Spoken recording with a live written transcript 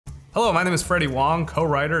Hello, my name is Freddie Wong,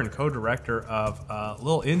 co-writer and co-director of a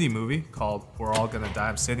little indie movie called We're All Gonna Die.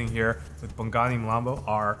 I'm sitting here with Bongani Mlambo,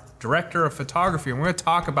 our director of photography, and we're gonna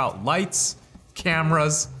talk about lights,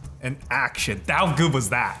 cameras, and action. How good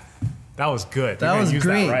was that? That was good. That was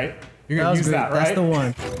great. That, right? You're gonna use that, right? That's the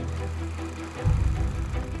one.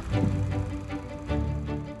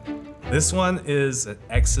 This one is an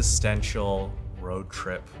existential road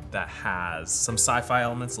trip that has some sci-fi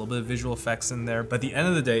elements, a little bit of visual effects in there, but at the end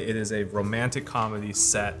of the day, it is a romantic comedy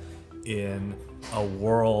set in a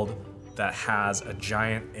world that has a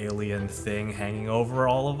giant alien thing hanging over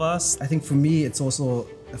all of us. I think for me, it's also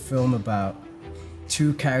a film about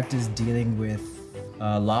two characters dealing with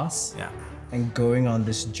loss. Yeah. And going on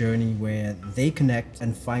this journey where they connect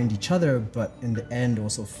and find each other, but in the end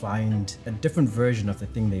also find a different version of the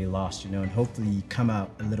thing they lost, you know, and hopefully come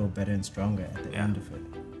out a little better and stronger at the end of it.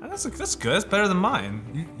 That's good. That's better than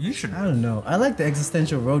mine. You should. I don't know. I like the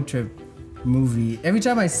existential road trip movie. Every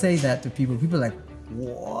time I say that to people, people are like,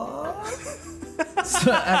 what?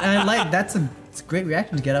 So, and I like, it's a great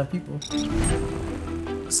reaction to get out of people.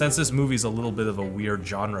 Since this movie's a little bit of a weird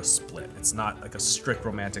genre split, it's not like a strict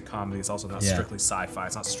romantic comedy, it's also not strictly sci-fi,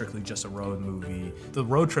 it's not strictly just a road movie. The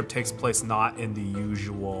road trip takes place not in the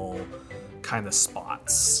usual kind of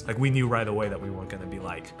spots. Like, we knew right away that we weren't gonna be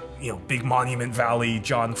like, you know, big Monument Valley,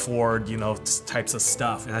 John Ford, you know, types of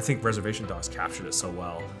stuff. And I think Reservation Dogs captured it so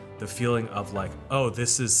well. The feeling of like, oh,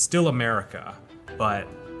 this is still America, but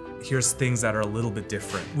here's things that are a little bit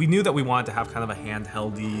different. We knew that we wanted to have kind of a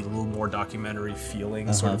handheldy, a little more documentary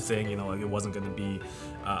feeling sort of thing. You know, like it wasn't going to be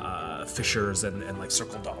fishers and like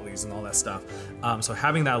circle dollies and all that stuff. So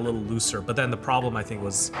having that a little looser, but then the problem I think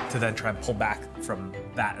was to then try and pull back from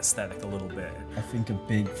that aesthetic a little bit. I think a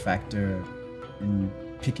big factor in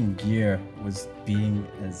picking gear was being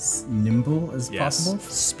as nimble as possible.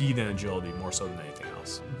 Speed and agility more so than anything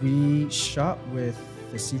else. We shot with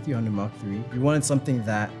the C300 Mark III. We wanted something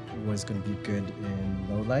that was going to be good in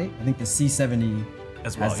low light. I think the C70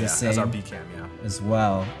 as well, has the same, as our B cam, as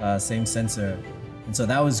well, same sensor. And so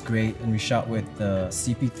that was great. And we shot with the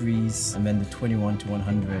CP3s and then the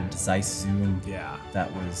 21-100 Zeiss zoom. Yeah,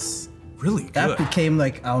 that was really good. That became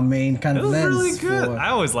like our main kind of lens. Really good. I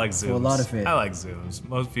always like zooms. For a lot of it. I like zooms.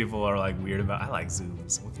 Most people are like weird about. I like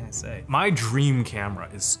zooms. What can I say? My dream camera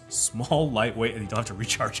is small, lightweight, and you don't have to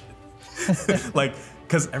recharge it. Like,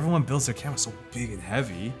 because everyone builds their camera so big and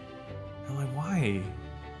heavy. I'm like, why?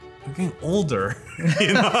 I'm getting older.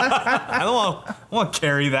 You know? I don't want to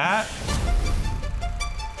carry that.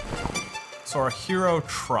 So our hero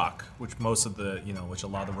truck, which most of the, you know, which a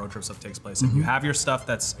lot of the road trip stuff takes place in, you have your stuff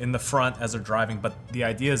that's in the front as they're driving, but the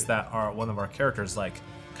idea is that one of our characters like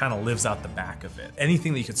kind of lives out the back of it.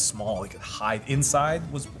 Anything that you could you could hide inside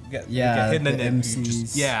was get hidden, and then MCs, you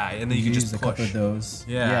just, and then you could just push. A couple of those.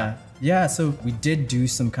 Yeah. So we did do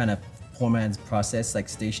some kind of poor man's process, like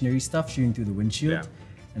stationary stuff, shooting through the windshield. Yeah.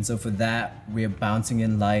 And so for that, we're bouncing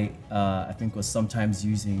in light. I think was sometimes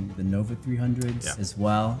using the Nova 300s as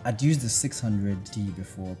well. I'd used the 600D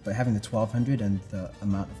before, but having the 1200 and the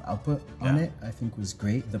amount of output on it, I think was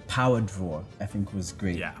great. The power draw, I think was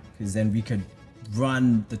great. Yeah. Because then we could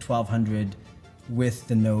run the 1200 with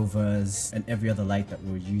the Novas and every other light that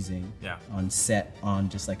we were using on set on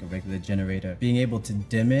just like a regular generator. Being able to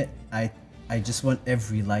dim it, I just want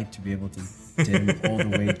every light to be able to dim all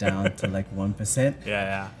the way down to like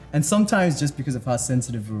 1%. And sometimes just because of how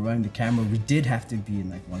sensitive we're running the camera, we did have to be in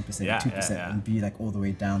like 1%, 2% and be like all the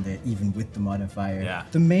way down there even with the modifier.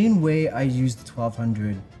 The main way I used the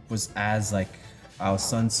 1200 was as like our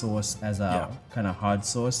sun source, as our kind of hard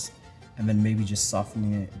source, and then maybe just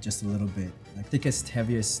softening it just a little bit. Like thickest,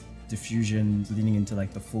 heaviest diffusion, leaning into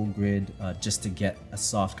like the full grid just to get a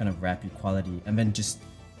soft kind of wrappy quality, and then just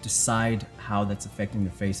decide how that's affecting the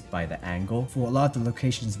face by the angle. For a lot of the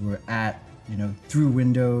locations we're at, you know, through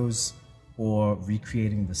windows or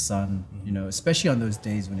recreating the sun, you know, especially on those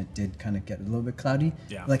days when it did kind of get a little bit cloudy.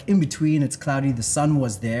 Like in between, it's cloudy, the sun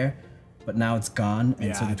was there, but now it's gone,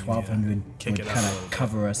 and so the 1200 would kind of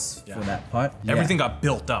cover us for that part. Everything got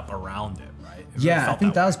built up around it, right? I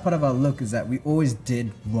think that was part of our look, is that we always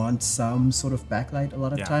did want some sort of backlight a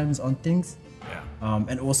lot of times on things.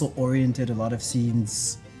 And also oriented a lot of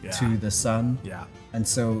scenes to the sun. And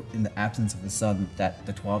so in the absence of the sun, that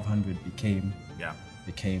the 1200 became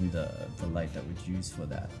the light that we'd use for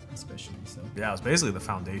that, especially. So it was basically the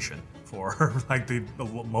foundation for like the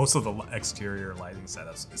most of the exterior lighting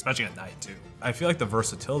setups, especially at night too. I feel like the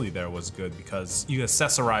versatility there was good because you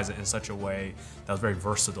accessorize it in such a way that was very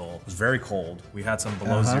versatile. It was very cold. We had some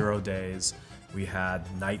below zero days. We had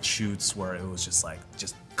night shoots where it was just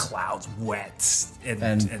clouds wet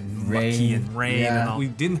and mucky and rain and all. We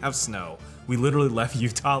didn't have snow. We literally left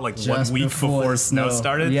Utah like just 1 week before snow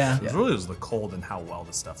started. It really was the cold and how well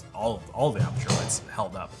the stuff, all the Aputure lights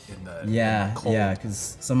held up in the cold. Yeah,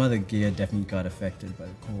 because some of the gear definitely got affected by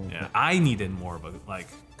the cold. Yeah, I needed more of a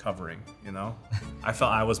covering, you know? I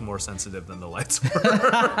felt I was more sensitive than the lights were.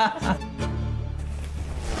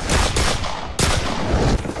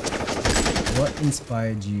 What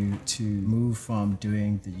inspired you to move from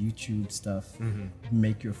doing the YouTube stuff,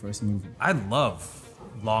 make your first movie? I love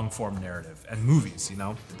long form narrative and movies, you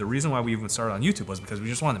know? The reason why we even started on YouTube was because we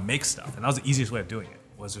just wanted to make stuff, and that was the easiest way of doing it.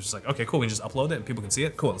 Was just like, okay, cool, we can just upload it and people can see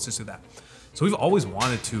it. Cool, let's just do that. So we've always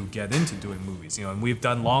wanted to get into doing movies, you know, and we've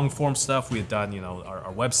done long form stuff. We had done, you know,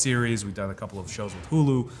 our web series. We've done a couple of shows with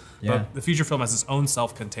Hulu. But the feature film has its own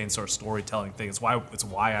self-contained sort of storytelling thing. It's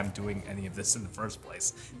why I'm doing any of this in the first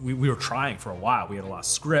place. We were trying for a while. We had a lot of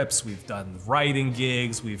scripts. We've done writing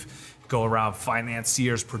gigs. We've go around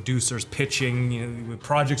financiers, producers, pitching, you know, with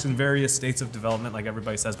projects in various states of development, like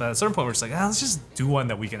everybody says. But at a certain point, we're just like, let's just do one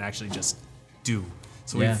that we can actually just do.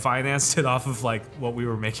 So we financed it off of what we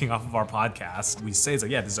were making off of our podcast. We say it's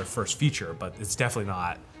like, this is our first feature, but it's definitely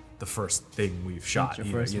not the first thing we've shot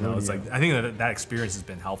either. You know, it's like, I think that experience has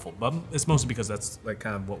been helpful, but it's mostly because that's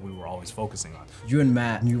kind of what we were always focusing on. You and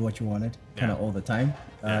Matt knew what you wanted kind of all the time.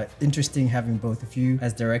 Interesting having both of you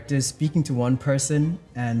as directors, speaking to one person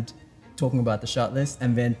and talking about the shot list,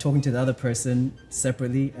 and then talking to the other person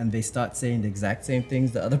separately, and they start saying the exact same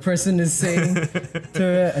things the other person is saying to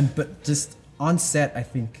it, but just on set, I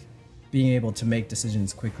think being able to make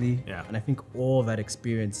decisions quickly, and I think all that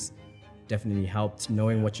experience definitely helped,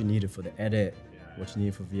 knowing what you needed for the edit, what you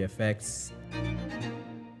needed for VFX.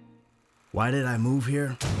 Why did I move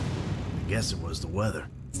here? I guess it was the weather.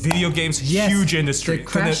 Video games, huge industry.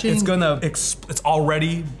 It's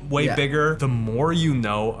already way bigger. The more you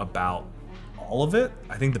know about all of it,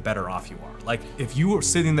 I think the better off you are. Like, if you were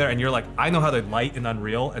sitting there and you're like, I know how to light in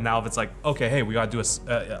Unreal, and now if it's like, okay, hey, we gotta do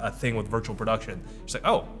a thing with virtual production, it's like,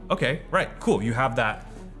 oh, okay, right, cool. You have that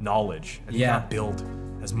knowledge, and you gotta build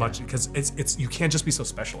as much, because you can't just be so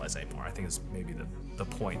specialized anymore. I think is maybe the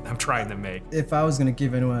point I'm trying to make. If I was gonna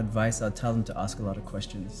give anyone advice, I'd tell them to ask a lot of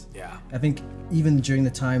questions. Yeah. I think even during the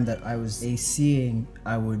time that I was ACing,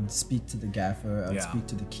 I would speak to the gaffer, I would speak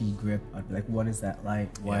to the key grip. I'd be like, what is that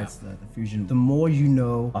like? Why is the fusion? The more you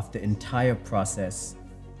know of the entire process,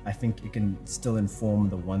 I think it can still inform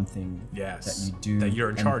the one thing that you do. That you're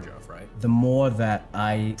in charge of, right? The more that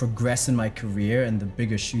I progress in my career and the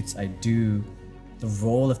bigger shoots I do, the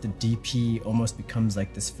role of the DP almost becomes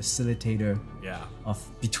like this facilitator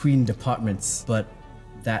of between departments, but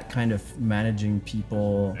that kind of managing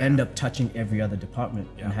people end up touching every other department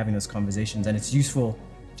and having those conversations, and it's useful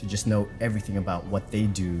to just know everything about what they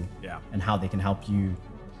do and how they can help you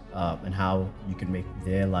and how you can make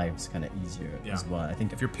their lives kind of easier as well. I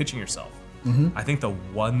think if you're pitching yourself, I think the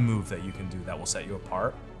one move that you can do that will set you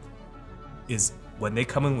apart is when they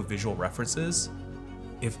come in with visual references,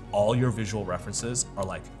 if all your visual references are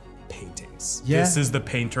like paintings. This is the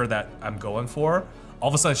painter that I'm going for. All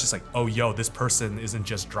of a sudden it's just like, oh, yo, this person isn't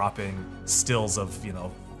just dropping stills of, you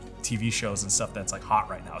know, TV shows and stuff that's like hot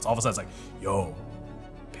right now. It's all of a sudden it's like, yo,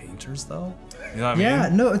 painters though? You know what I mean? Yeah,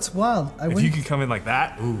 no, it's wild. If you could come in like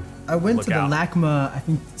that, ooh, I went to the LACMA, I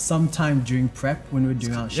think sometime during prep when we were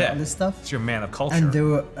doing our shot list stuff. It's your man of culture. And there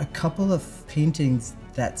were a couple of paintings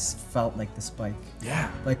that felt like the Spike.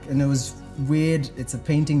 Yeah. Like, and it was weird. It's a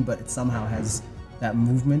painting, but it somehow has that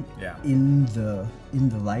movement in the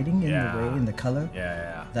lighting, in the way, in the color.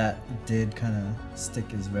 That did kind of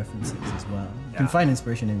stick as references as well. You can find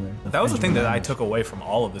inspiration anywhere. That was the thing that I took away from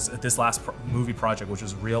all of this last movie project, which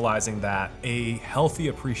was realizing that a healthy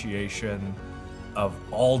appreciation of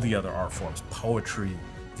all the other art forms, poetry,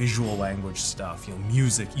 visual language stuff, you know,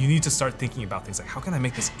 music, you need to start thinking about things like, how can I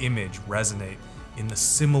make this image resonate in the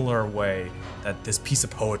similar way that this piece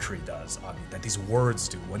of poetry does, that these words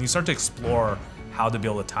do. When you start to explore how to be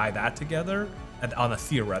able to tie that together and on a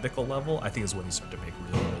theoretical level, I think is when you start to make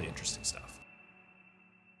really, really interesting stuff.